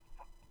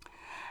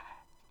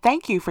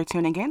Thank you for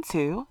tuning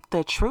into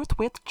The Truth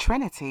with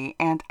Trinity,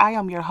 and I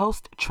am your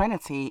host,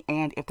 Trinity.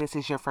 And if this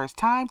is your first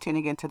time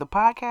tuning into the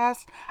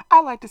podcast,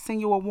 I'd like to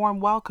send you a warm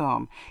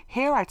welcome.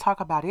 Here I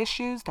talk about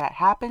issues that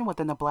happen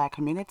within the Black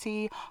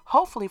community,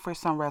 hopefully for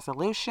some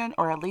resolution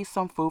or at least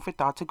some food for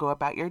thought to go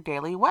about your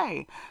daily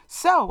way.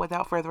 So,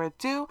 without further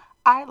ado,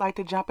 I'd like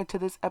to jump into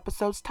this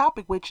episode's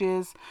topic, which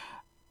is,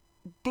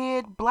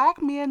 did black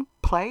men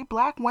play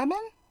black women?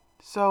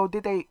 So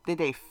did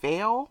they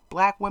fail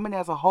black women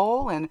as a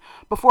whole? And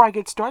before I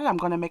get started, I'm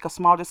going to make a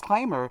small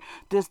disclaimer.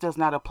 This does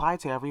not apply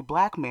to every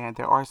black man.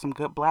 There are some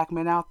good black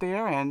men out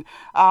there, and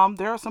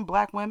there are some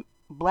black women.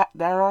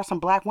 There are some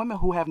black women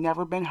who have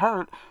never been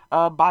hurt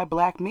by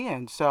black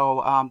men.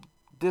 So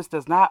this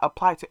does not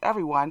apply to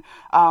everyone.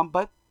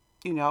 But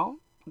you know,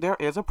 there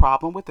is a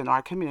problem within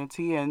our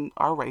community and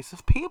our race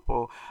of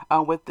people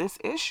with this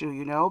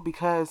issue,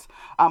 because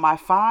I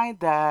find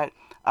that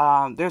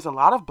there's a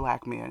lot of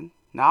black men,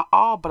 not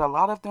all, but a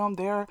lot of them,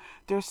 they're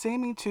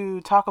seeming to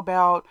talk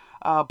about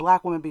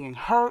black women being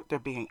hurt, they're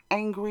being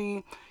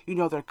angry,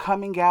 they're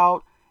coming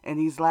out in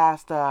these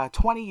last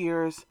 20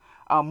 years,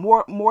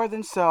 more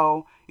than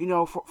so,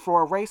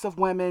 for a race of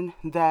women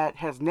that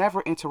has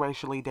never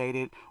interracially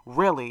dated,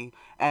 really,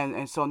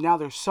 and so now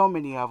there's so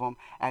many of them,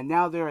 and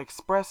now they're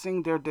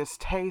expressing their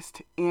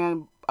distaste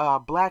in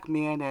black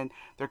men, and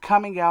they're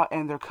coming out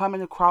and they're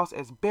coming across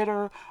as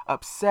bitter,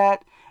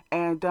 upset,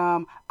 and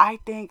I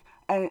think,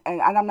 and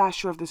I'm not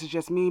sure if this is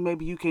just me,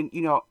 maybe you can,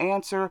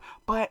 answer,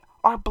 but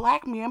are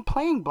black men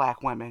playing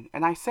black women?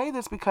 And I say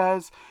this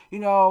because,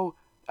 now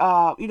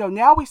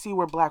we see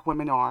where black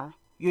women are,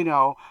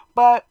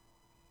 but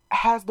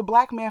has the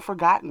black man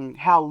forgotten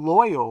how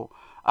loyal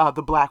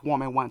the black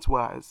woman once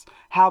was?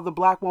 How the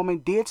black woman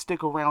did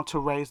stick around to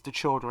raise the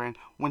children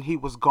when he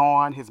was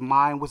gone, his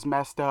mind was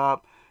messed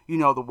up,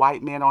 the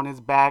white man on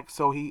his back,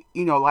 so he,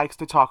 likes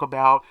to talk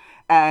about,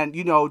 and,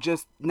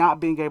 just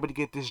not being able to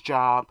get this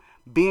job,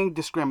 being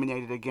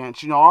discriminated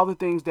against, all the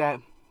things that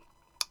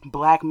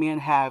black men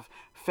have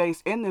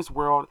faced in this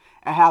world,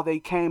 and how they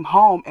came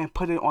home and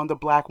put it on the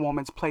black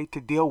woman's plate to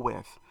deal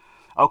with.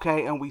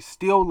 Okay, and we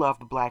still love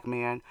the black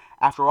man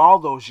after all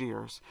those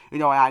years.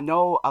 And I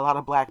know a lot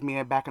of black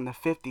men back in the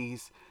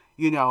 50s,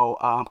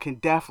 can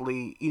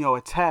definitely,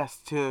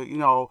 attest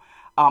to,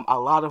 a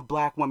lot of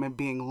black women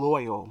being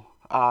loyal.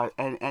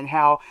 And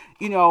how,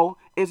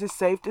 is it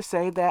safe to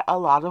say that a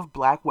lot of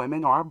black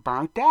women are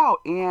burnt out?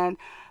 And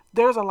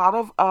there's a lot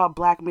of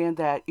black men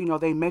that,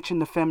 they mention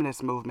the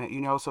feminist movement,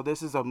 so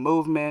this is a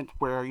movement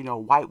where,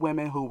 white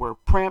women who were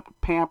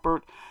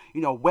pampered,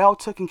 well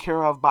taken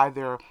care of by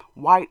their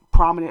white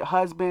prominent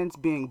husbands,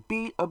 being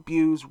beat,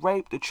 abused,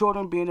 raped, the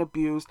children being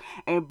abused,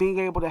 and being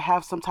able to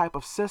have some type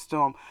of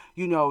system,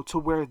 to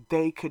where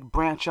they could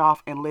branch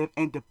off and live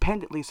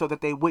independently so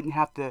that they wouldn't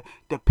have to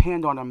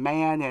depend on a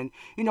man. And,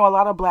 a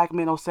lot of black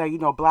men will say,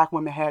 black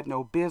women had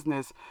no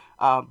business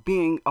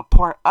being a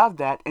part of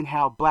that, and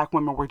how black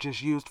women were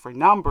just used for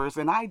numbers.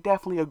 And I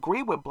definitely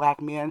agree with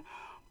black men,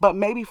 but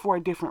maybe for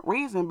a different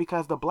reason,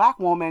 because the black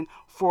woman,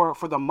 for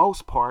the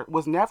most part,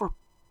 was never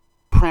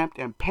primped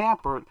and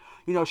pampered.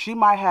 She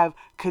might have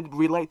could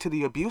relate to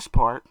the abuse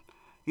part,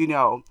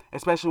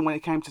 especially when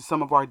it came to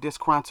some of our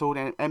disgruntled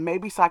and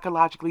maybe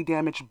psychologically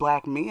damaged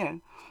black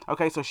men.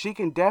 Okay, so she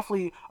can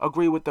definitely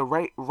agree with the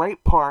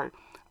rape part.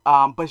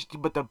 But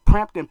the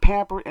primped and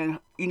pampered, and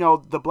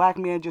the black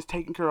man just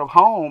taking care of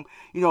home,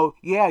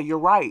 yeah, you're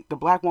right. The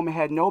black woman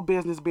had no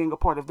business being a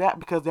part of that,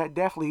 because that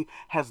definitely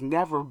has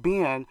never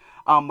been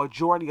a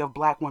majority of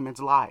black women's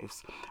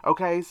lives.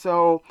 Okay,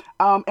 so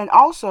and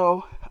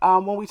also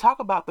when we talk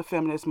about the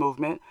feminist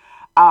movement,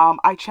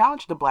 I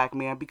challenge the black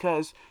man,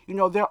 because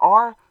there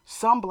are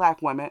some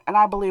black women, and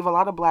I believe a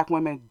lot of black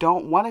women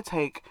don't want to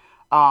take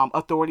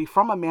authority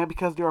from a man,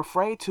 because they're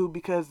afraid to,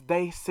 because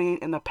they seen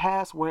in the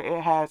past where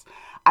it has,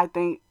 I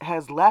think,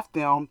 has left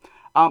them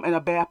in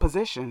a bad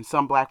position.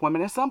 Some black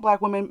women, and some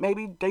black women,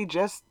 maybe they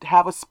just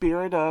have a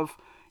spirit of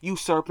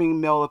usurping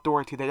male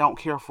authority. They don't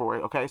care for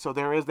it. Okay, so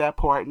there is that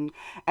part,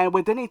 and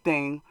with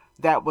anything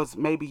that was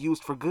maybe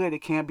used for good,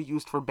 it can be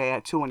used for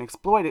bad too and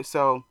exploited.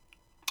 So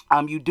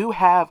you do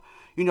have,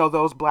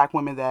 those black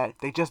women that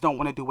they just don't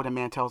want to do what a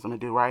man tells them to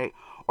do, right?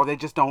 Or they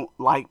just don't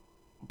like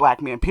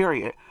black men,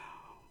 period.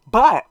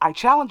 But I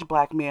challenge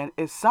black men,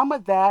 is some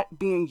of that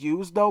being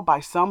used though by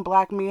some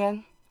black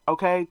men,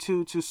 okay,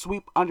 to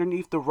sweep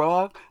underneath the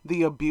rug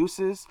the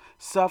abuses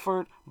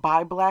suffered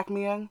by black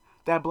men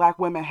that black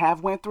women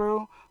have went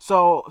through?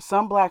 So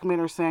some black men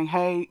are saying,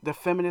 hey, the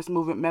feminist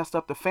movement messed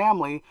up the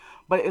family,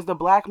 but is the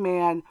black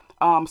man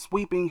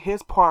sweeping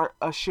his part,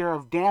 a share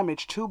of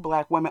damage to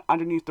black women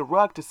underneath the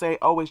rug, to say,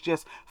 oh, it's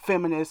just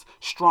feminist,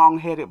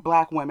 strong-headed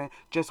black women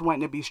just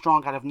wanting to be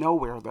strong out of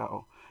nowhere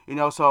though?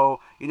 So,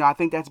 I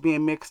think that's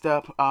being mixed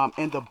up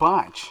in the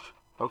bunch.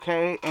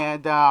 Okay.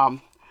 And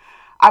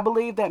I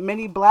believe that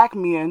many black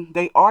men,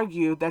 they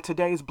argue that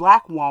today's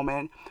black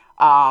woman,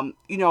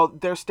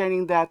 they're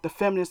stating that the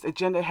feminist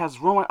agenda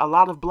has ruined a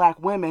lot of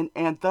black women,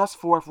 and thus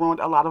forth ruined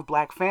a lot of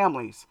black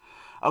families.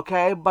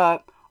 Okay.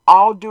 But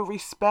all due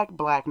respect,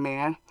 black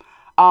man,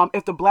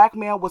 If the black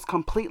man was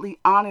completely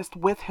honest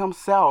with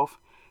himself,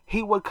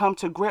 he would come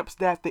to grips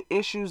that the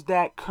issues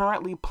that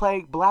currently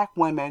plague black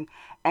women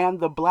and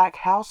the black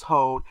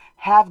household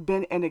have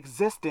been in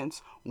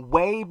existence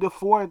way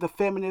before the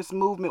feminist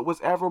movement was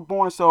ever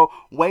born. So,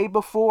 way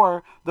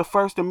before the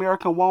first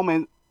American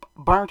woman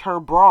burnt her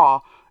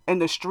bra in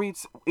the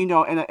streets, in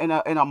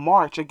a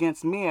march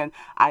against men.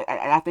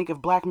 I think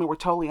if black men were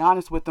totally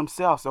honest with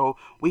themselves, so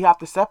we have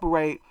to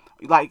separate,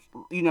 like,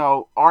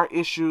 our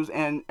issues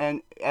and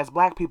as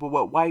black people,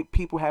 what white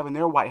people have in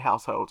their white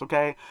households.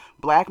 Okay,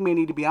 black men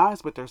need to be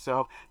honest with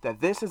themselves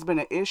that this has been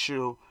an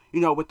issue,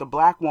 with the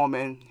black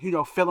woman,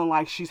 feeling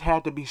like she's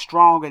had to be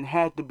strong and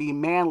had to be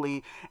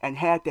manly and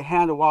had to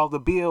handle all the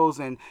bills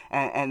and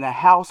the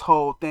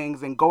household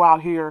things and go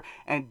out here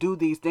and do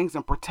these things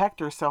and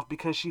protect herself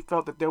because she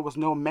felt that there was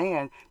no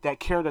man that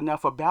cared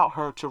enough about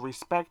her to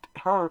respect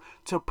her,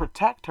 to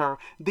protect her.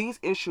 These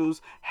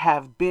issues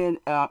have been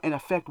in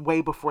effect way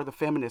before the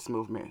feminist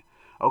movement.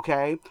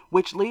 Okay,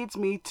 which leads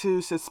me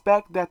to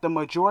suspect that the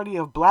majority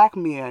of black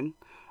men,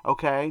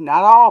 okay,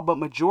 not all, but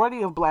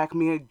majority of black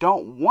men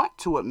don't want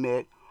to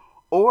admit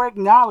or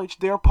acknowledge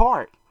their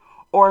part,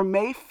 or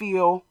may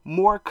feel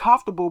more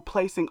comfortable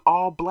placing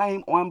all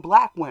blame on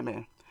black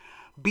women.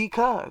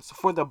 Because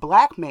for the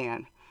black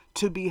man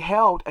to be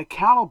held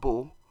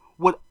accountable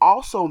would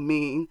also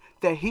mean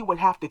that he would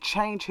have to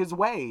change his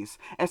ways,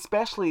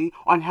 especially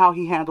on how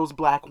he handles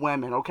black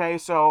women. Okay,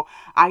 so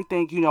I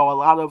think, a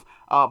lot of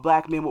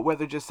black men would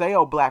rather just say,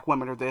 "Oh, black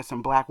women are this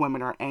and black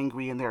women are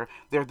angry and they're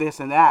this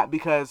and that,"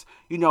 because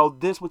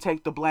this would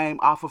take the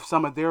blame off of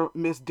some of their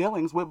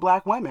misdealings with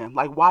black women.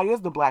 Like, why is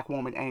the black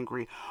woman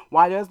angry?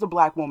 Why does the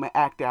black woman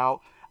act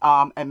out?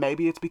 And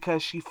maybe it's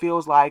because she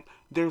feels like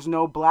there's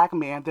no black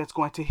man that's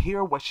going to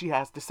hear what she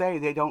has to say.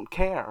 They don't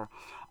care.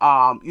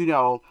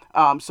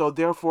 So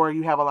therefore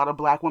you have a lot of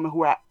black women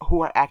who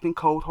are acting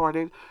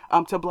cold-hearted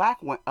to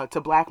black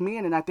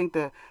men. And I think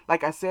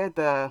like I said,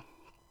 the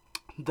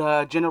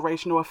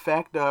generational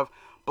effect of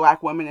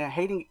black women and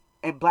hating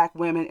and black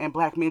women and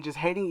black men just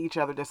hating each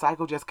other, the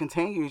cycle just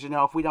continues,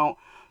 if we don't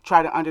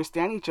try to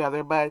understand each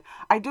other. But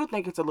I do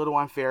think it's a little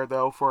unfair,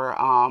 though, for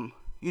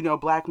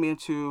black men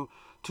to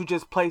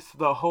just place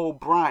the whole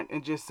brunt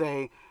and just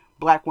say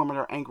black women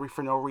are angry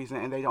for no reason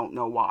and they don't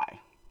know why.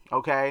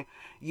 Okay?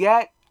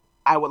 Yet,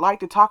 I would like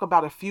to talk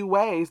about a few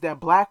ways that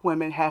black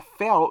women have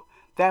felt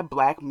that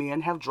black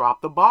men have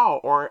dropped the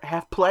ball or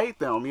have played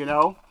them,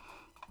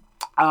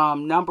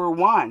 Number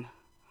one,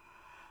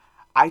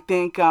 I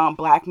think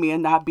black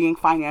men not being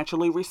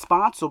financially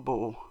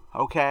responsible.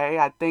 Okay?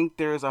 I think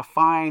there's a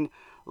fine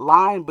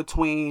line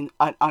between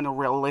an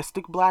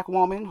unrealistic black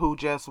woman who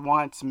just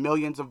wants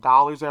millions of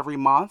dollars every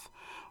month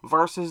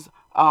versus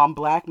some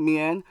black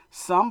men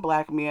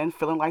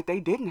feeling like they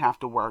didn't have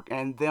to work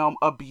and them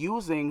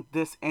abusing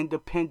this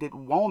independent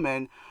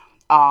woman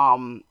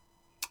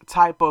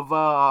type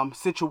of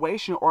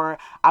situation. Or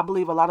I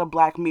believe a lot of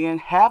black men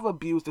have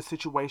abused the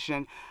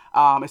situation,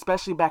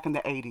 especially back in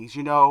the 80s,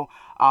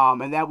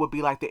 and that would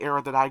be like the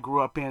era that I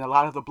grew up in. A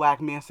lot of the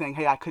black men saying,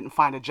 "Hey, I couldn't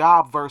find a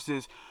job,"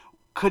 versus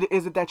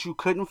is it that you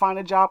couldn't find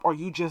a job or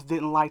you just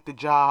didn't like the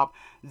job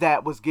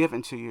that was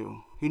given to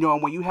you?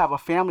 And when you have a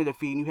family to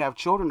feed and you have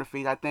children to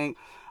feed, I think,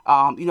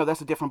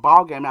 that's a different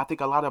ballgame. And I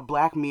think a lot of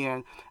black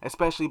men,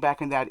 especially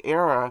back in that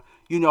era,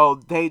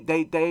 they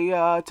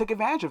took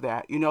advantage of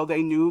that.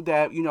 They knew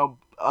that,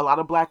 a lot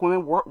of black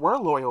women were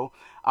loyal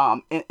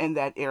in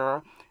that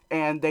era.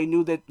 And they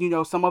knew that,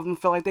 some of them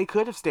felt like they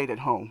could have stayed at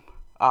home.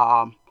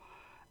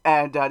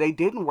 And they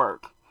didn't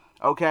work.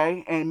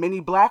 Okay? And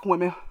many black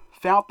women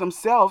found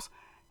themselves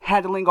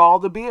handling all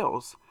the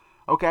bills.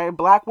 Okay,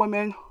 black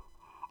women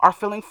are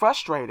feeling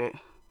frustrated.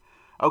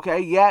 Okay,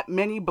 yet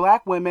many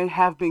black women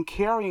have been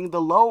carrying the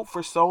load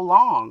for so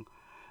long.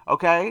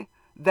 Okay,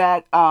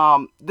 that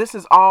this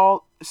is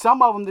all,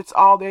 some of them, that's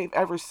all they've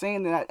ever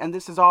seen, and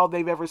this is all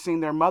they've ever seen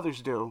their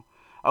mothers do.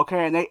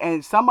 Okay,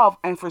 and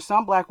for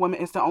some black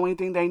women, it's the only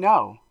thing they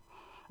know.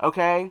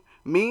 Okay,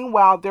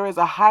 meanwhile, there is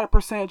a high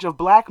percentage of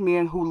black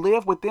men who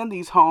live within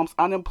these homes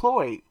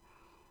unemployed.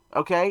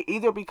 Okay,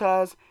 either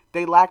because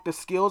they lack the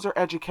skills or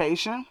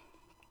education,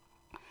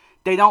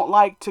 they don't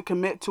like to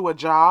commit to a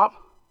job,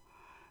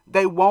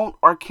 they won't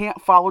or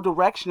can't follow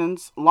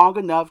directions long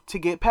enough to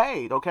get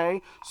paid.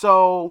 Okay,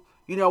 so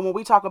when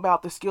we talk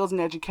about the skills and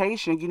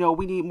education,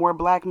 we need more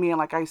black men,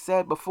 like I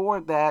said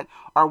before, that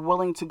are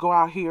willing to go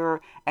out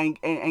here and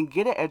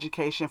get an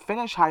education,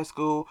 finish high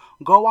school,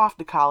 go off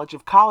to college.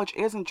 If college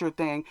isn't your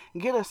thing,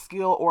 get a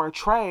skill or a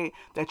trade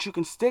that you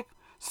can stick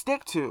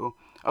to.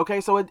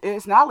 Okay, so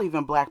it's not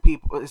leaving black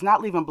people, it's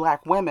not leaving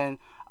black women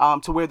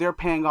to where they're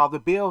paying all the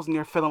bills and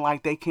they're feeling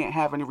like they can't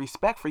have any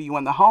respect for you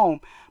in the home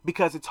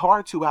because it's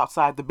hard to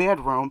outside the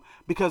bedroom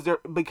because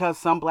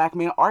some black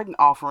men aren't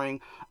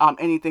offering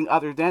anything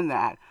other than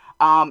that.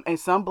 And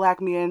some black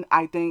men,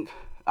 I think,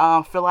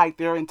 feel like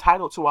they're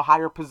entitled to a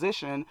higher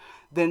position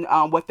than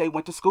what they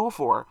went to school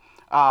for.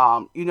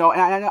 And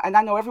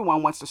I know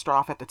everyone wants to start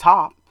off at the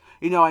top.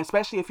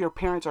 Especially if your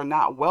parents are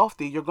not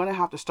wealthy, you're going to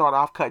have to start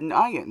off cutting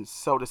onions,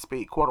 so to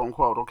speak, quote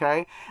unquote,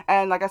 okay?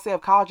 And like I said,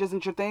 if college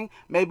isn't your thing,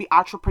 maybe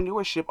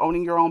entrepreneurship,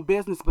 owning your own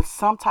business, but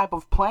some type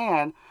of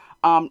plan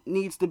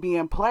needs to be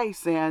in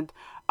place. And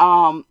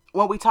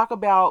when we talk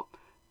about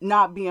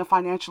not being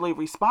financially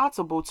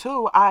responsible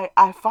too,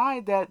 I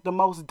find that the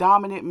most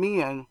dominant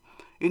men,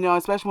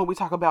 especially when we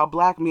talk about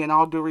black men,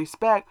 all due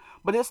respect,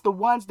 but it's the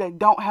ones that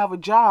don't have a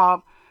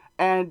job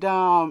and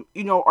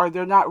or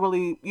they're not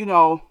really,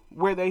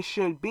 where they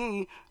should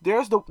be.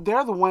 They're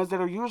the ones that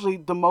are usually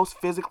the most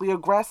physically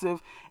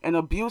aggressive and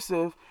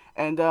abusive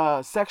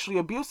and sexually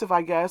abusive,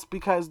 I guess,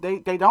 because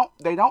they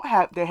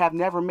have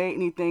never made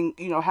anything,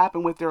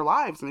 happen with their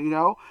lives.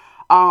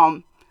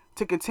 Um,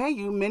 to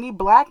continue, many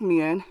black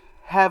men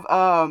have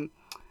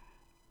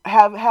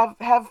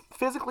have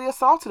physically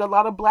assaulted a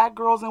lot of black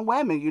girls and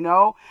women,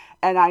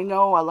 and I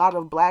know a lot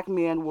of black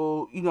men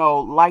will,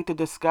 like to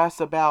discuss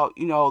about,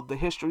 the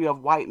history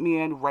of white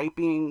men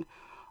raping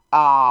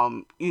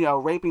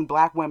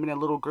black women and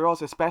little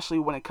girls, especially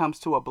when it comes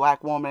to a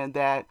black woman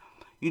that,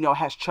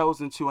 has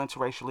chosen to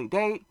interracially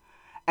date.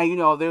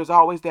 And, there's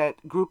always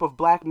that group of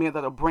black men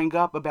that'll bring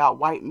up about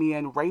white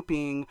men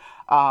raping,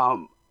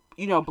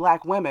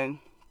 black women.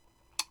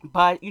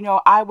 But,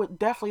 I would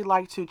definitely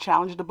like to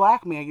challenge the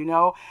black man.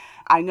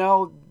 I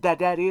know that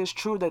that is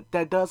true,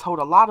 that does hold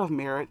a lot of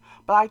merit.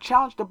 But I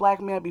challenge the black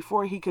man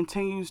before he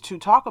continues to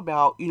talk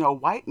about,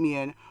 white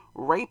men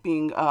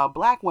raping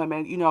black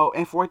women,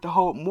 and for it to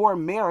hold more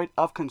merit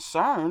of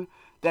concern,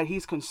 that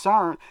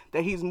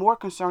he's more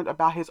concerned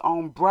about his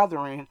own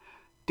brethren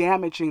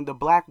damaging the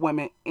black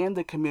women in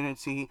the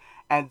community,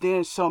 and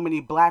then so many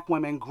black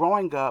women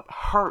growing up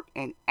hurt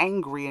and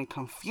angry and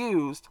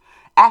confused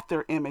at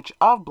their image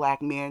of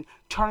black men,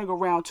 turning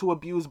around to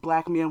abuse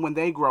black men when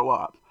they grow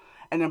up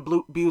and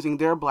abusing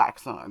their black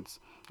sons.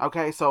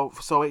 Okay, so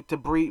it to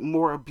breed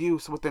more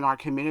abuse within our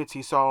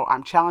community. So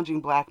I'm challenging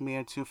black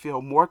men to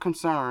feel more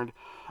concerned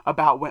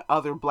about when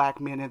other black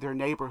men in their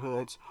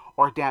neighborhoods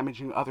are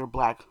damaging other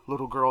black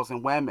little girls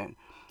and women.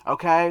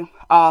 Okay,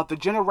 the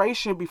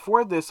generation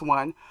before this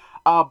one,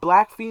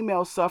 black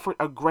females suffered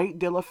a great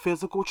deal of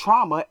physical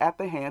trauma at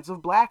the hands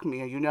of black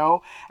men,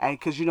 and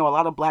because a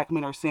lot of black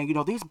men are saying,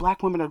 these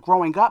black women are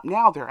growing up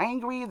now, they're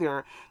angry,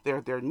 they're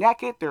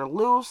naked, they're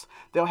loose,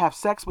 they'll have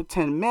sex with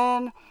 10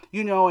 men,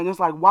 and it's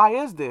like, why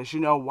is this,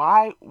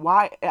 why,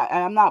 and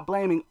I'm not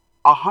blaming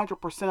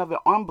 100% of it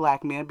on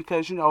black men,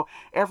 because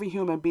every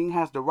human being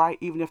has the right,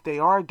 even if they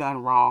are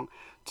done wrong,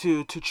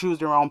 to choose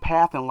their own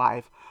path in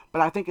life. But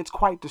I think it's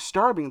quite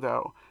disturbing,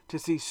 though, to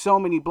see so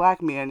many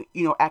black men,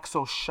 act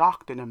so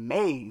shocked and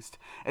amazed,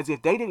 as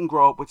if they didn't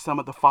grow up with some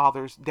of the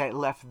fathers that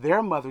left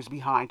their mothers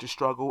behind to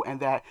struggle, and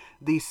that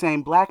these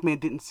same black men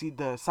didn't see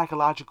the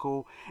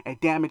psychological and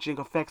damaging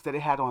effects that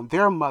it had on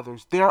their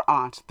mothers, their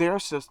aunts, their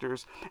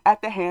sisters,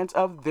 at the hands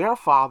of their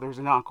fathers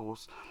and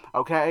uncles.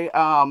 Okay,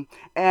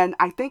 and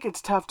I think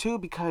it's tough too,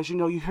 because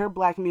you hear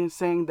black men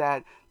saying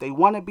that they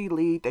want to be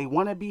lead, they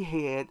want to be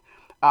head.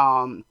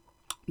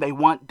 They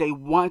want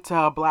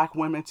black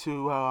women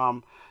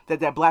to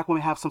that black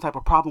women have some type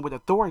of problem with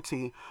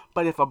authority.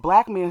 But if a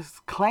black man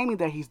is claiming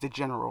that he's the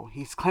general,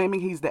 he's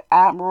claiming he's the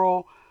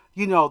admiral,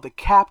 the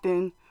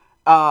captain,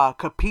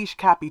 capiche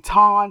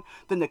capitan,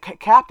 then the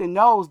captain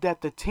knows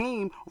that the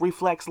team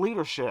reflects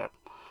leadership.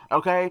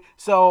 Okay,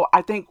 so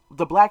I think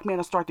the black man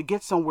will start to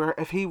get somewhere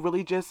if he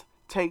really just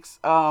takes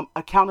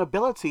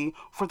accountability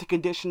for the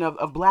condition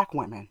of black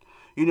women.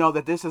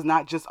 That this is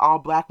not just all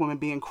black women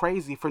being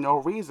crazy for no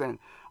reason.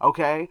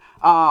 Okay.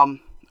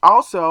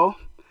 Also,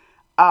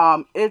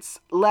 it's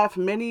left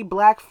many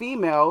black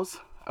females,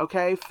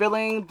 okay,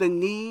 feeling the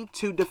need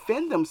to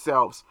defend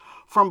themselves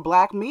from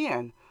black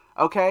men,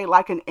 okay,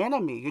 like an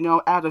enemy,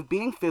 out of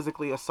being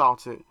physically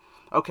assaulted,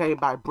 okay,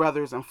 by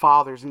brothers and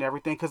fathers and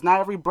everything, because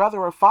not every brother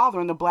or father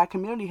in the black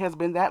community has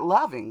been that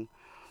loving.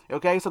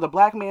 Okay, so the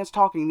black man's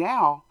talking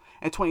now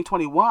in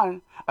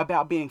 2021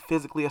 about being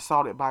physically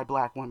assaulted by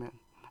black women.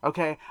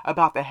 Okay,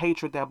 about the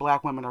hatred that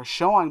black women are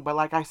showing. But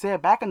like I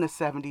said, back in the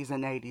 70s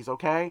and 80s,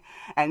 okay,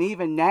 and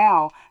even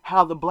now,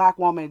 how the black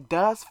woman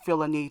does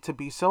feel a need to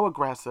be so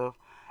aggressive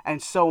and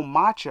so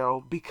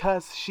macho,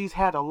 because she's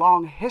had a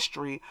long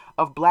history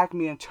of black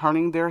men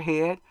turning their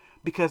head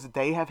because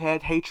they have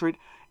had hatred,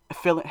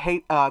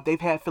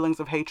 they've had feelings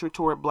of hatred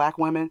toward black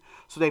women,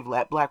 so they've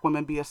let black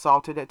women be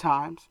assaulted at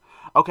times.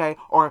 Okay,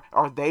 or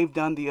they've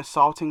done the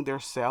assaulting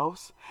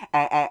themselves,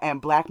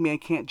 and black men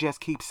can't just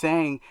keep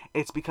saying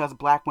it's because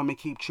black women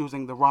keep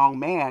choosing the wrong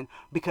man,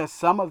 because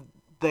some of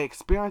the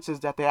experiences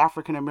that the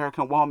African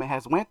American woman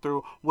has went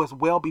through was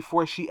well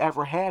before she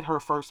ever had her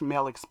first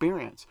male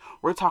experience.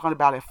 We're talking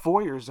about at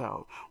 4 years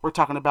old. We're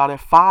talking about at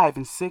 5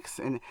 and 6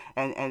 and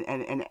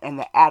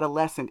the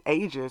adolescent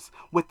ages,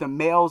 with the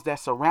males that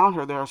surround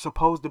her that are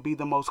supposed to be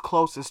the most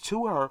closest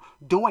to her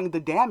doing the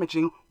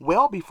damaging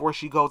well before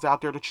she goes out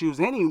there to choose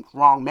any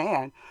wrong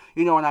man.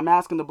 And I'm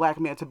asking the black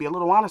man to be a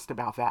little honest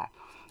about that.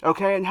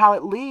 Okay, and how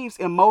it leaves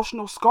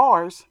emotional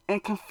scars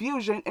and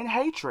confusion and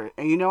hatred.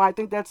 And I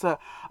think that's a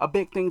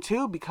big thing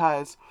too,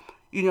 because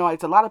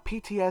it's a lot of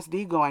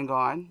PTSD going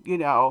on,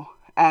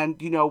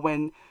 and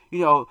when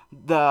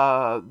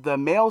the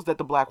males that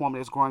the black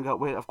woman is growing up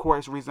with, of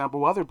course,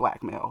 resemble other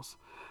black males.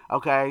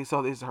 Okay,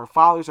 so these are her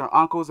fathers, her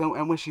uncles,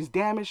 and when she's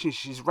damaged,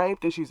 she's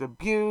raped and she's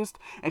abused,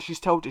 and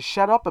she's told to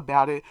shut up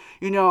about it,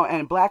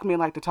 and black men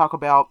like to talk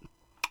about,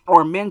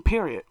 or men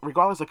period,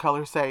 regardless of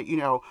color, say,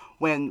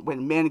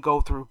 when men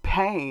go through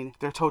pain,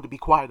 they're told to be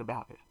quiet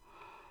about it.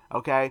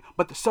 Okay,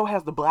 but so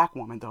has the black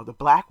woman, though. The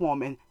black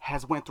woman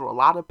has went through a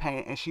lot of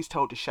pain, and she's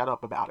told to shut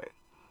up about it,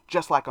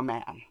 just like a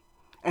man,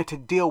 and to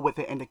deal with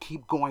it and to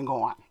keep going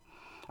on.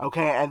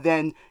 Okay, and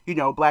then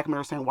black men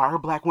are saying, why are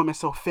black women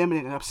so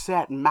feminine and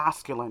upset and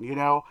masculine?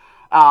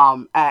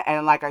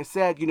 And like I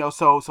said,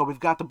 so we've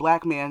got the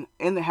black man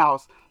in the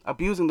house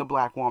abusing the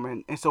black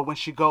woman, and so when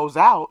she goes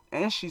out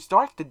and she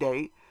starts to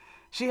date,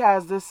 she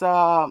has this,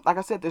 like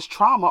I said, this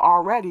trauma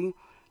already,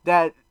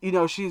 that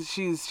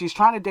she's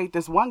trying to date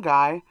this one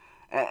guy,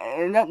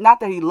 and not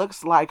that he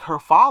looks like her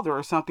father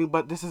or something,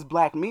 but this is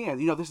black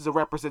men. This is a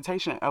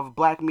representation of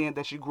black men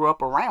that she grew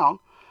up around,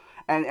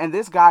 and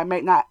this guy may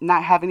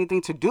not have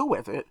anything to do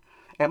with it.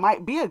 It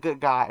might be a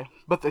good guy,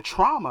 but the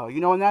trauma,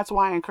 and that's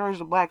why I encourage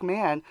the black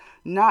man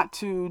not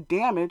to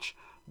damage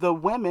the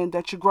women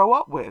that you grow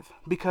up with,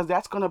 because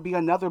that's going to be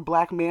another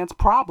black man's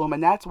problem.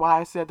 And that's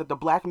why I said that the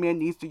black man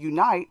needs to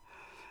unite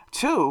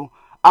too,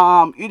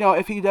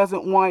 if he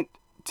doesn't want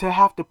to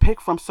have to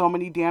pick from so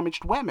many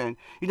damaged women,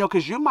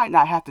 because you might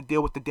not have to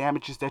deal with the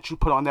damages that you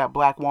put on that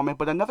black woman,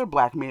 but another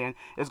black man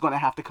is going to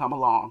have to come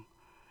along.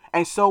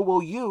 And so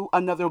will you,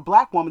 another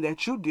black woman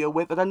that you deal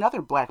with, that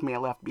another black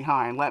man left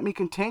behind. Let me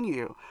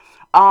continue.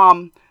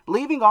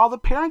 Leaving all the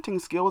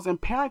parenting skills and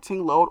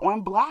parenting load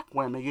on black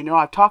women.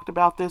 I've talked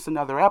about this in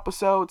other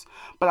episodes,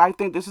 but I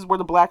think this is where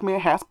the black man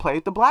has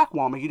played the black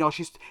woman.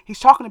 He's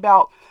talking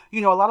about, a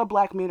lot of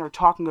black men are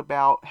talking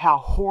about how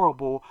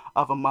horrible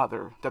of a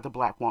mother that the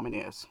black woman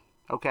is.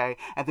 Okay?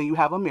 And then you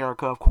have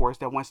America, of course,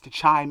 that wants to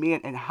chime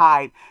in and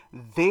hide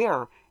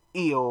their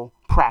ill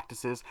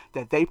practices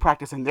that they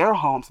practice in their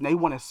homes, and they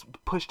want to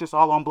push this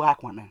all on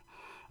black women.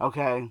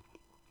 Okay?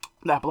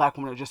 That black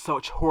women are just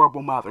such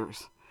horrible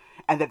mothers,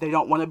 and that they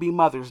don't want to be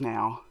mothers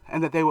now,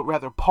 and that they would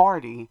rather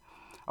party,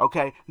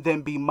 okay,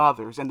 than be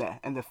mothers, and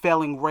the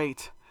failing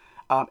rate,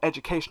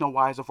 educational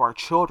wise, of our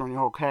children,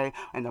 okay,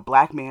 and the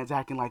black man's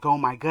acting like, oh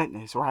my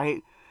goodness,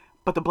 right?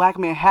 But the black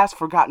man has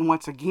forgotten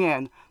once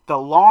again the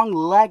long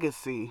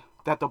legacy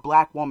that the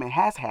black woman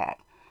has had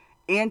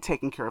in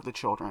taking care of the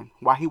children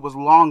while he was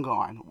long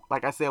gone.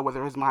 Like I said,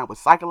 whether his mind was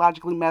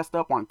psychologically messed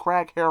up on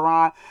crack,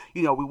 heroin,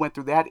 we went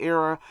through that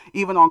era.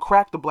 Even on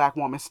crack, the black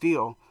woman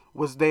still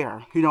was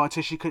there,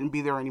 until she couldn't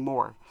be there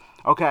anymore.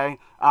 Okay,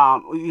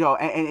 and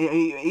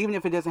even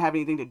if it doesn't have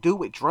anything to do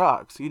with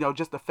drugs,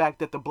 just the fact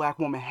that the black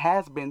woman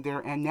has been there,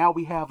 and now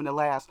we have in the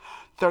last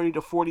 30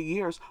 to 40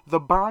 years the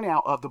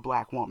burnout of the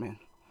black woman.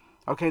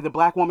 Okay, the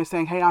black woman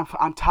saying, hey,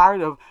 I'm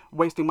tired of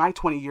wasting my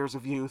 20 years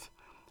of youth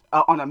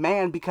on a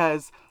man,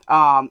 because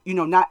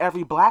not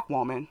every black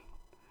woman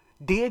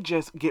did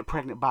just get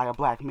pregnant by a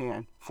black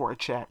man for a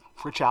check,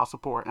 for child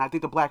support. And I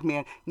think the black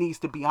man needs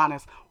to be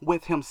honest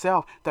with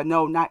himself, that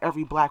no, not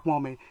every black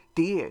woman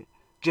did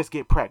just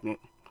get pregnant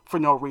for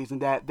no reason.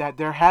 That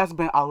there has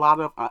been a lot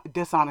of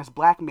dishonest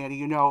black men.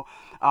 A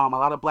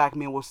lot of black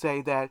men will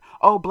say that,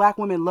 oh, black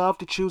women love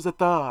to choose a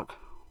thug.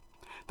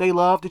 They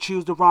love to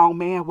choose the wrong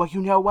man. Well, you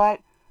know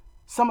what?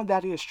 Some of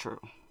that is true.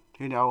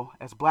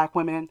 As black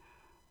women,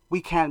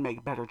 we can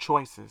make better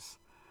choices.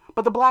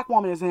 But the black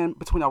woman is in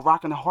between a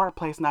rock and a hard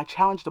place, and I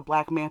challenge the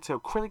black man to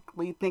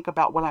critically think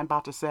about what I'm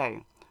about to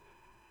say.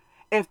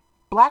 If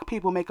black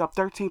people make up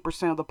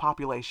 13% of the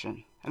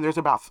population, and there's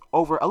about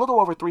a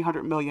little over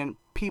 300 million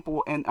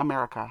people in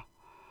America,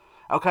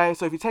 okay,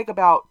 so if you take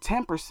about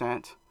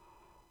 10%,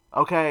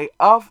 okay,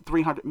 of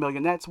 300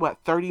 million, that's what,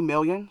 30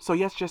 million? So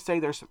let's just say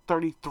there's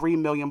 33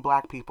 million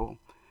black people,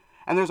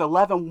 and there's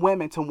 11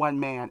 women to one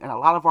man, and a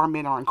lot of our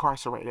men are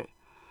incarcerated.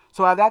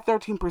 So out of that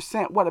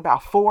 13%, what,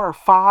 about 4 or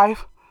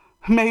 5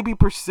 maybe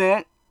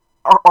percent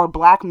are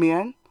black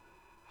men?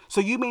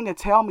 So you mean to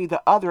tell me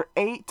the other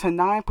 8 to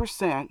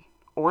 9%,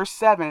 or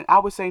 7, I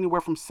would say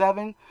anywhere from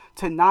 7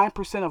 to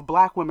 9% of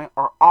black women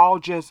are all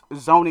just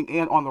zoning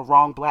in on the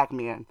wrong black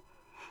men?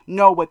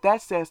 No, what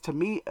that says to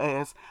me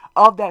is,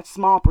 of that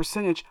small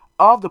percentage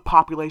of the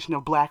population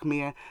of black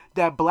men,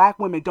 that black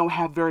women don't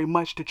have very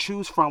much to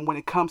choose from when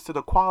it comes to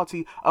the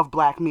quality of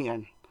black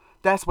men.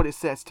 That's what it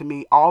says to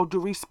me, all due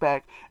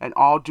respect and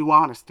all due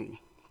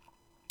honesty.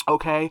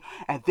 Okay?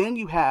 And then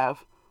you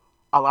have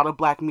a lot of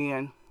black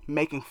men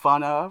making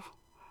fun of,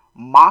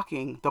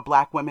 mocking the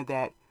black women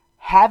that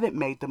haven't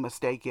made the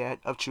mistake yet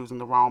of choosing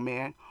the wrong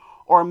man,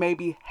 or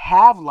maybe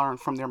have learned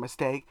from their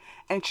mistake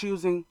and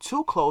choosing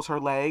to close her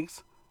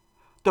legs.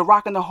 The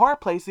rock and the hard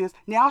place is,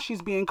 now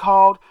she's being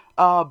called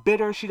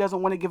bitter. She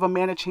doesn't want to give a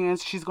man a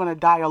chance. She's going to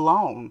die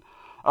alone.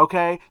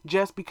 Okay?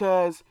 Just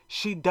because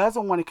she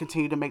doesn't want to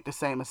continue to make the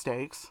same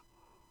mistakes.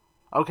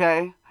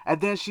 Okay? And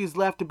then she's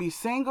left to be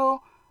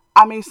single.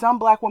 Some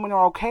black women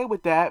are okay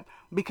with that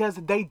because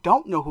they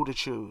don't know who to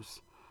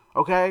choose.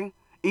 Okay?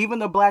 Even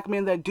the black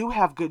men that do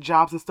have good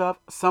jobs and stuff,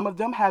 some of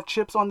them have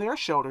chips on their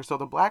shoulders. So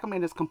the black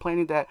man is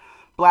complaining that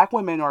black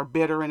women are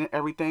bitter and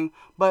everything,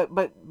 but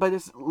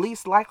it's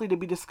least likely to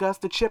be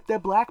discussed the chip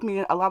that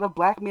a lot of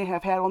black men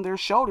have had on their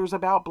shoulders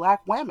about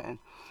black women.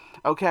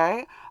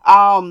 Okay.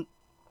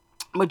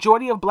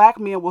 Majority of black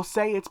men will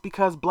say it's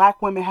because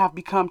black women have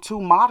become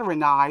too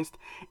modernized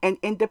and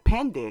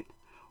independent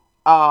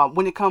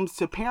when it comes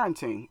to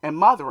parenting and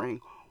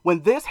mothering.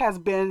 When this has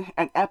been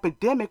an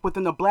epidemic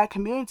within the black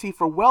community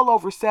for well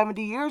over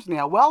 70 years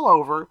now, well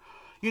over,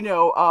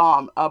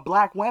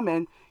 black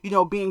women,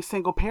 being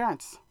single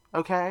parents,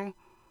 okay?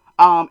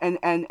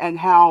 And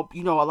how, a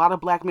lot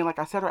of black men, like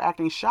I said, are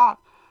acting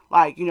shocked,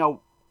 like,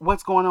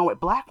 what's going on with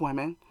black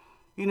women,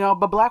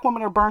 but black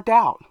women are burnt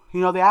out.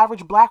 The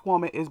average black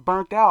woman is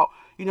burnt out,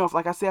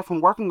 like I said,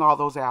 from working all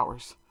those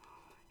hours,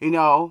 you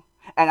know.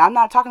 And I'm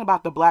not talking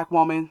about the black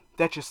woman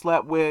that you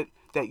slept with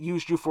that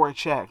used you for a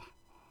check,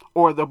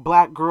 or the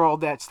black girl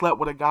that slept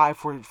with a guy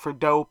for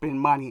dope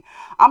and money.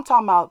 I'm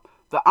talking about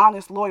the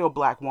honest, loyal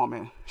black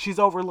woman. She's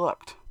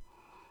overlooked,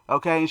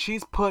 okay? And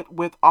she's put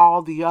with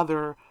all the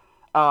other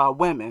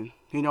women,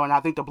 and I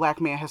think the black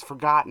man has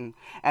forgotten.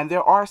 And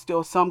there are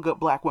still some good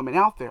black women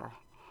out there,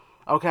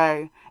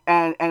 okay?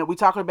 And we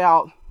talking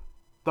about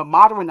the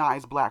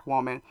modernized black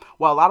woman.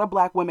 Well, a lot of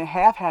black women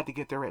have had to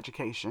get their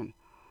education.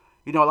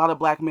 A lot of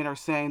black men are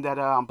saying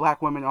that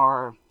black women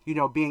are,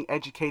 being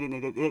educated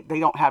and they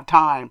don't have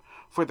time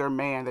for their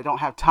man. They don't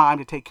have time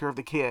to take care of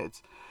the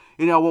kids.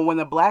 When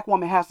the black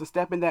woman has to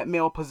step in that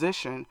male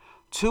position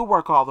to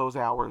work all those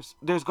hours,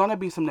 there's going to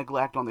be some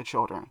neglect on the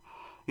children.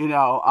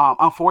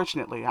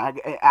 Unfortunately,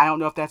 I don't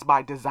know if that's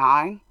by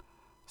design,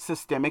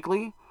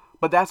 systemically,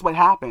 but that's what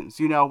happens.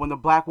 When the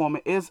black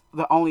woman is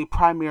the only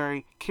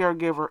primary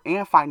caregiver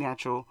and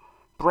financial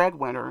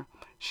breadwinner,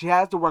 she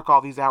has to work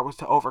all these hours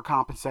to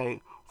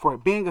overcompensate for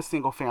it being a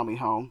single family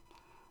home.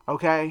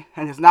 Okay?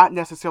 And it's not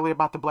necessarily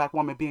about the black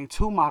woman being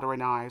too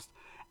modernized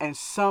in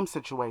some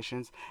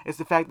situations. It's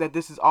the fact that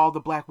this is all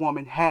the black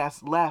woman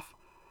has left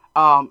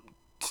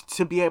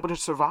to be able to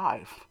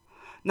survive.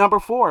 Number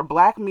 4,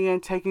 black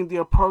men taking the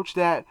approach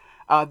that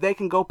they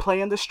can go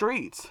play in the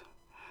streets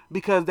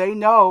because they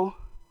know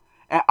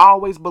and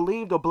always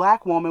believed a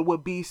black woman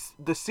would be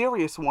the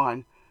serious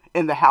one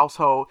in the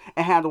household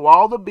and handle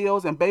all the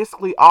bills and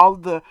basically all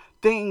the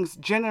things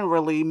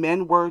generally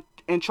men were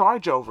in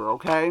charge over,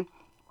 okay?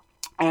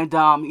 And,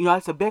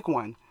 that's a big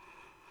one.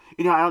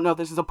 I don't know if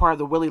this is a part of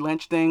the Willie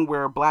Lynch thing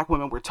where black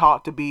women were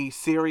taught to be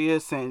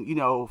serious and,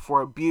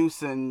 for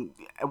abuse and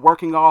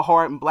working all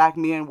hard, and black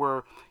men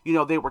were,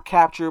 they were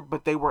captured,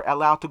 but they were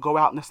allowed to go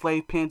out in the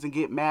slave pens and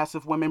get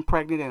massive women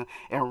pregnant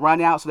and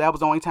run out. So that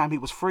was the only time he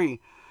was free.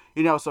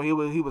 So he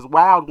was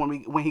wild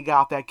when he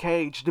got out that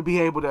cage to be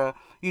able to,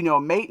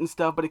 mate and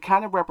stuff. But it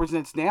kind of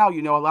represents now,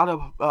 a lot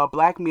of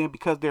black men,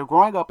 because they're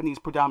growing up in these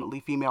predominantly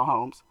female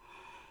homes.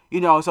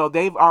 So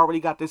they've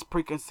already got this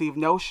preconceived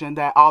notion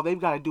that all they've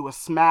got to do is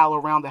smile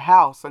around the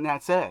house and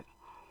that's it.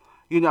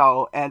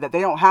 And that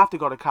they don't have to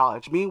go to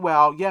college.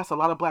 Meanwhile, yes, a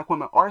lot of black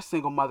women are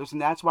single mothers,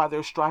 and that's why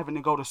they're striving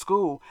to go to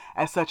school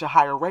at such a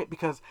higher rate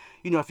because,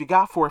 if you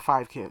got 4 or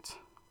 5 kids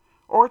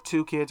or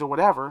 2 kids or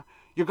whatever,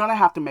 you're going to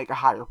have to make a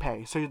higher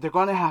pay. So they're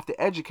going to have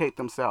to educate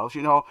themselves,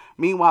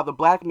 Meanwhile, the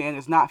black man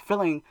is not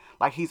feeling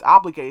like he's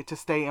obligated to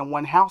stay in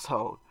one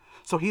household.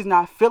 So he's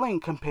not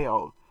feeling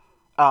compelled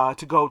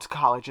to go to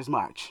college as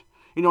much.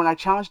 And I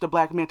challenge the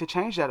black man to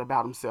change that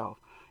about himself.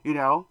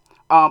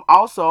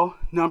 Also,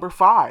 number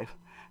 5,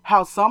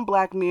 how some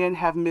black men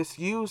have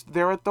misused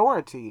their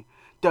authority,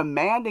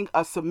 demanding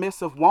a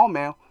submissive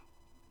woman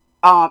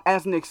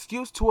as an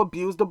excuse to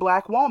abuse the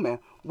black woman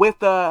with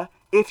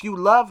if you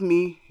love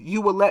me,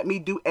 you will let me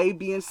do A,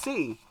 B, and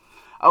C.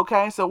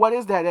 Okay, so what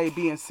is that A,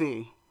 B, and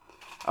C?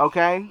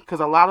 Okay, because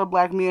a lot of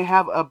black men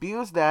have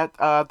abused that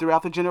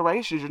throughout the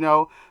generations.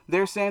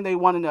 They're saying they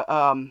wanted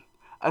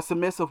a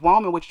submissive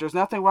woman, which there's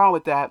nothing wrong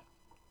with that,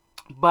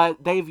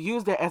 but they've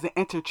used it as an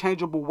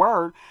interchangeable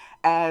word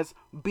as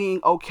being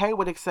okay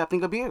with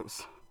accepting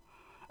abuse.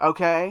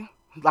 Okay?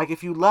 Like,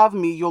 if you love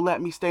me, you'll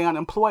let me stay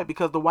unemployed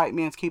because the white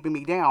man's keeping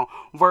me down.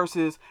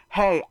 Versus,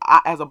 hey,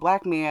 as a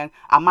black man,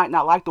 I might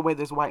not like the way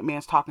this white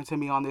man's talking to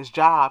me on this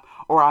job,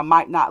 or I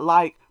might not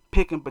like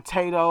picking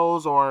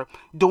potatoes or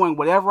doing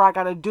whatever I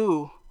got to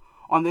do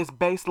on this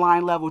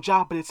baseline level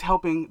job, but it's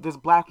helping this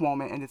black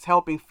woman and it's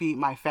helping feed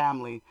my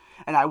family,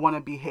 and I want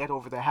to be head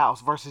over the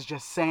house versus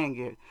just saying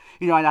it.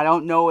 And I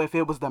don't know if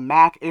it was the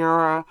Mac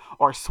era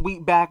or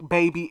Sweetback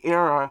Baby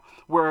era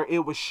where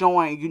it was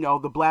showing,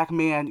 the black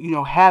man,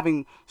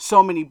 having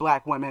so many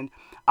black women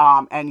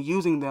and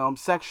using them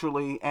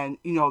sexually, and,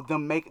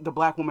 the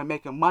black woman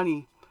making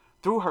money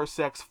through her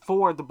sex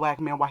for the black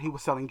man while he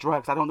was selling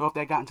drugs. I don't know if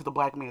that got into the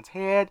black man's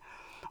head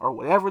or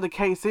whatever the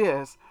case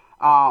is.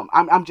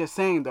 I'm just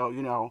saying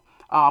though,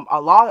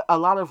 a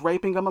lot of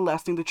raping and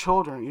molesting the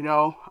children,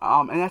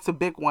 and that's a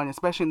big one,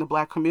 especially in the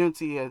black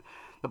community. And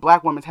the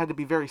black women's had to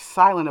be very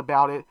silent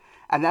about it,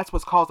 and that's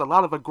what's caused a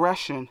lot of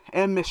aggression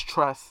and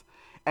mistrust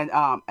and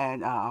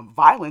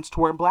violence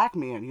toward black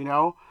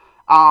men.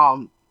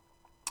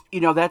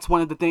 That's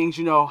one of the things,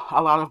 a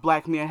lot of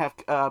black men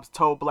have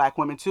told black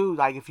women too.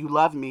 Like, if you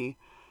love me,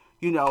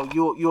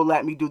 you'll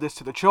let me do this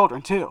to the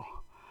children too.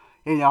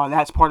 And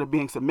that's part of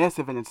being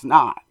submissive, and it's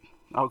not.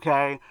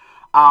 Okay.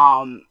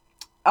 Um,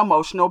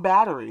 Emotional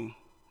battery.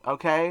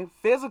 Okay.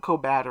 Physical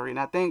battery. And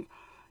I think,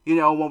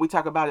 when we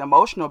talk about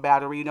emotional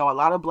battery, a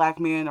lot of black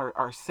men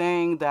are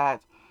saying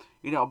that,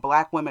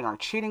 black women are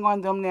cheating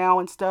on them now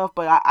and stuff.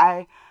 But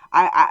I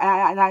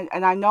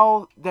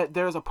know that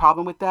there's a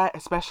problem with that,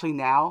 especially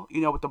now,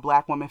 with the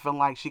black woman feeling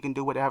like she can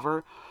do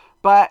whatever.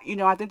 But,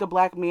 I think the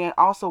black men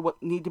also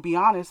need to be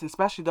honest,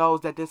 especially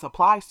those that this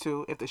applies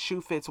to. If the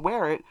shoe fits,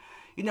 wear it.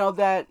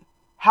 That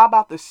how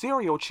about the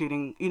serial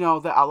cheating,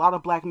 that a lot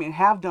of black men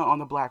have done on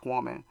the black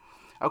woman?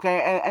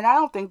 Okay, and I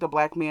don't think the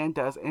black man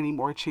does any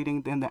more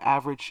cheating than the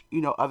average,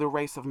 other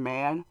race of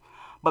man.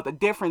 But the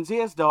difference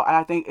is, though,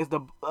 I think, is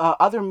the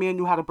other men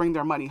knew how to bring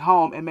their money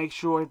home and make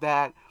sure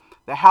that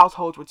the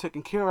households were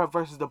taken care of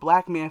versus the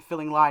black man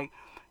feeling like,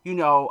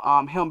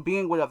 him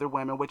being with other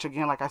women, which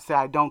again, like I said,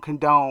 I don't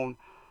condone.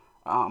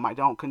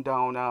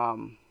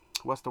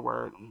 What's the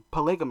word?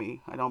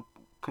 Polygamy. I don't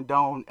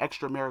condone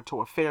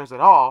extramarital affairs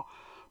at all.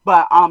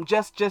 But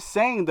just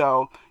saying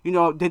though,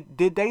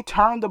 did they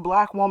turn the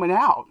black woman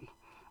out?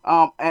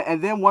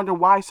 And then wonder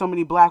why so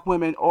many black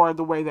women are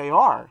the way they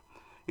are.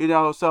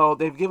 So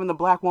they've given the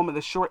black woman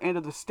the short end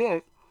of the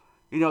stick.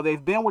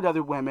 They've been with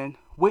other women,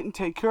 wouldn't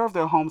take care of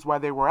their homes while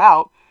they were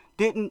out.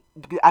 Didn't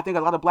I think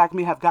a lot of black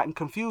men have gotten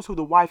confused who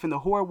the wife and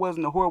the whore was,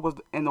 and the whore was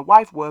and the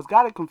wife was,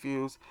 got it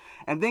confused,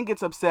 and then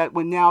gets upset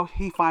when now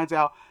he finds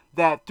out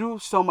that through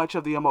so much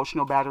of the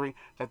emotional battery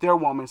that their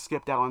woman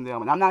skipped out on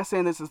them. And I'm not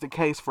saying this is the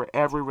case for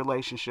every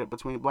relationship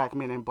between black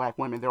men and black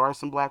women. There are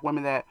some black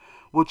women that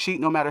will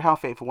cheat no matter how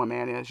faithful a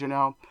man is.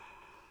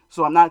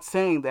 So I'm not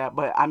saying that,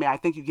 but I mean, I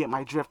think you get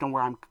my drift on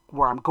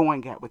where I'm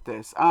going at with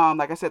this.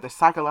 Like I said, the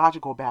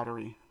psychological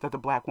battery that the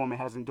black woman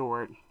has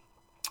endured,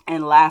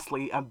 and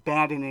lastly,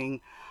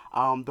 abandoning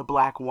the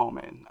black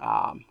woman.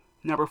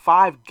 Number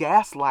 5,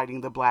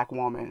 gaslighting the black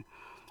woman.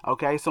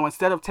 Okay, so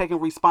instead of taking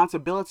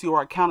responsibility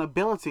or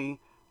accountability,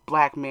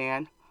 black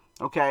man,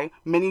 okay,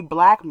 many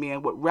black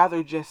men would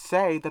rather just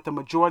say that the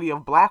majority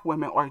of black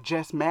women are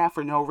just mad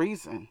for no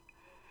reason,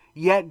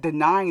 yet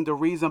denying the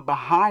reason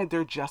behind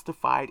their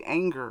justified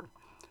anger.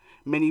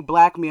 Many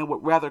black men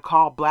would rather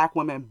call black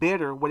women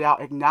bitter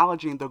without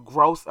acknowledging the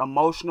gross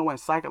emotional and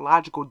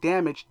psychological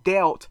damage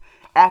dealt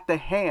at the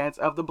hands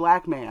of the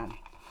black man.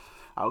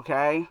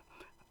 Okay?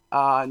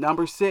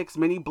 Number 6,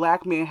 many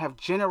black men have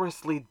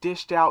generously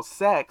dished out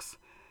sex,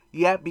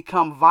 yet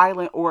become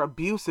violent or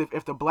abusive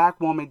if the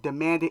black woman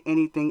demanded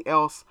anything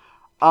else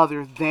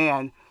other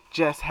than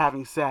just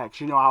having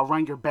sex. I'll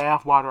run your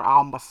bath water,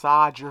 I'll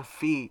massage your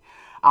feet,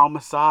 I'll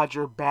massage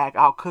your back,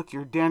 I'll cook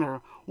your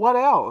dinner. What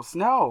else?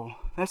 No,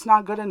 that's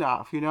not good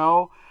enough. And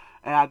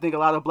I think a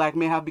lot of black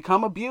men have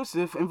become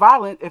abusive and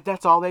violent if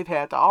that's all they've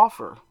had to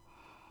offer.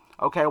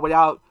 Okay,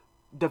 without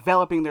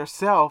developing their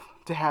self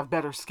to have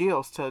better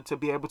skills to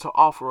be able to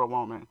offer a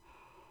woman.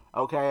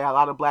 Okay, a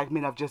lot of black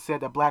men have just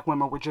said that black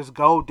women were just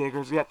gold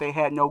diggers, yet they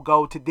had no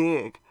gold to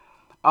dig.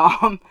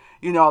 A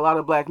lot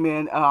of black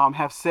men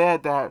have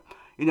said that,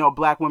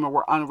 black women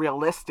were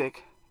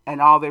unrealistic,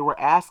 and all they were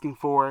asking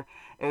for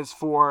is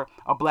for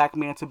a black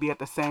man to be at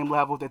the same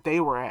level that they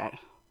were at.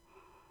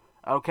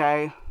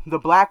 Okay, the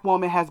black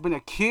woman has been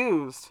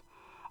accused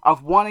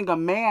of wanting a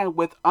man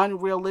with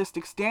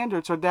unrealistic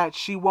standards, or that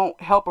she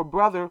won't help a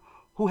brother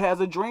who has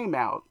a dream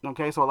out.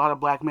 Okay, so a lot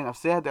of black men have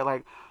said that,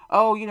 like,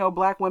 oh,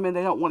 black women,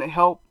 they don't want to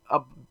help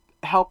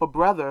a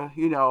brother.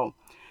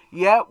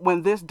 Yet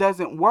when this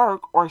doesn't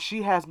work, or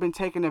she has been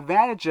taken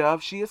advantage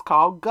of, she is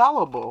called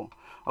gullible.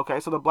 Okay,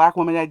 so the black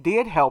woman that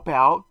did help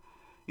out,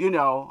 a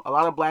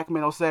lot of black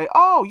men will say,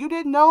 oh, you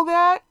didn't know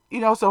that?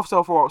 So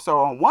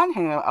on one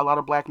hand, a lot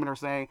of black men are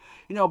saying,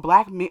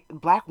 black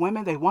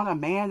women, they want a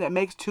man that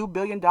makes $2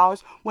 billion,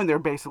 when they're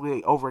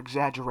basically over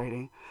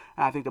exaggerating.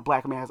 And I think the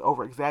black man has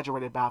over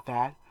exaggerated about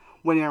that.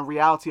 When in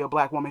reality, a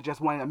black woman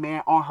just wanted a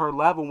man on her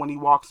level when he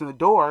walks in the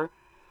door.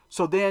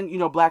 So then,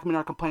 black men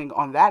are complaining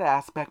on that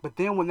aspect. But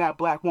then when that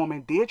black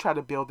woman did try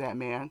to build that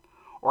man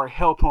or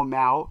help him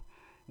out,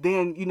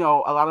 then, a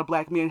lot of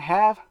black men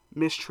have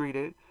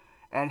mistreated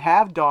and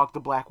have dogged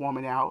the black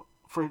woman out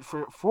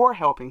for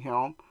helping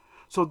him.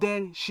 So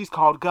then she's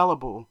called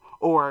gullible,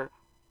 or,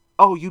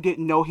 oh, you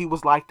didn't know he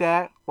was like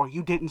that, or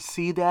you didn't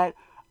see that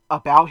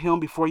about him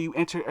before you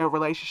enter a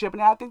relationship.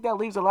 And I think that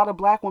leaves a lot of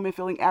black women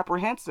feeling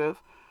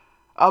apprehensive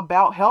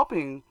about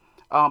helping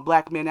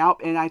black men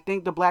out. And I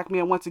think the black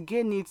man, once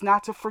again, needs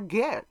not to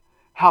forget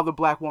how the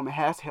black woman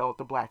has held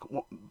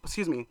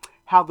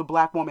how the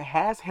black woman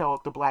has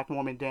held the black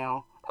woman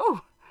down. Oh,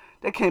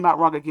 that came out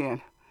wrong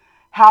again.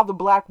 How the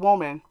black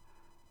woman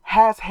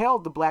has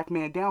held the black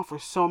man down for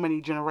so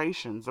many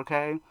generations.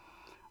 Okay.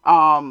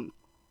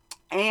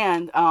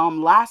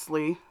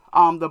 Lastly,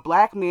 the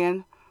black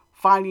man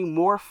finding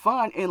more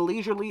fun in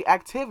leisurely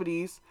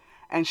activities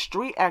and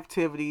street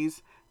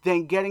activities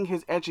than getting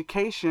his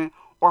education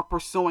or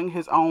pursuing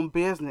his own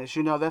business.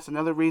 That's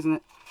another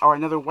reason or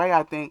another way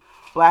I think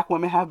black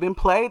women have been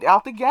played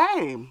out the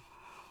game.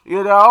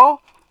 You know,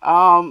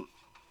 um,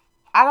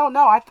 I don't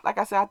know. Like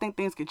I said, I think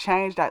things can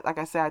change. Like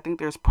I said, I think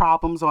there's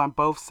problems on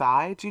both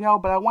sides.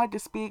 But I wanted to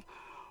speak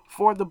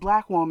for the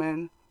black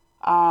woman.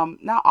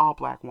 Not all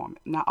black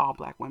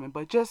women,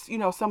 but just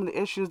some of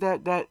the issues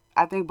that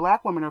I think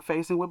black women are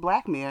facing with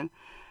black men,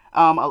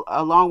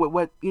 along with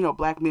what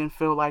black men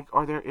feel like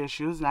are their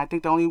issues. And I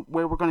think the only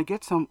way we're going to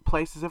get some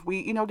places if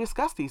we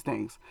discuss these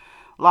things,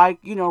 like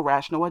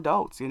rational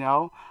adults.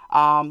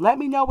 Let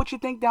me know what you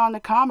think down in the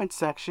comments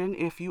section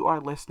if you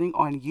are listening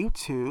on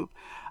YouTube.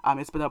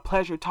 It's been a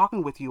pleasure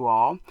talking with you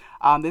all.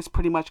 This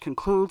pretty much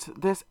concludes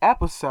this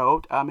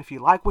episode. If you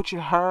like what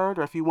you heard,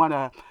 or if you want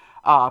to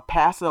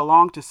pass it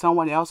along to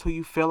someone else who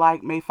you feel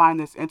like may find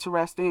this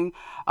interesting,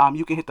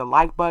 you can hit the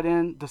like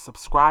button, the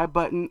subscribe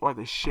button, or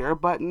the share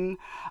button.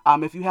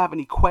 If you have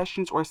any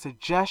questions or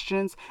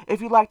suggestions,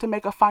 if you'd like to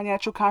make a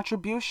financial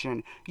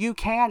contribution, you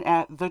can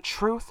at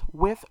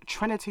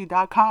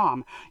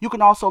thetruthwithtrinity.com. You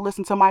can also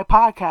listen to my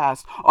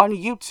podcast on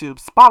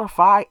YouTube,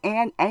 Spotify,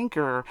 and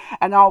Anchor.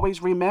 And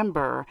always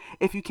remember,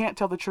 if you can't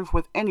tell the truth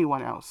with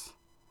anyone else,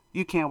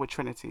 you can with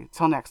Trinity.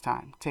 Till next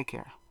time, take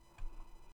care.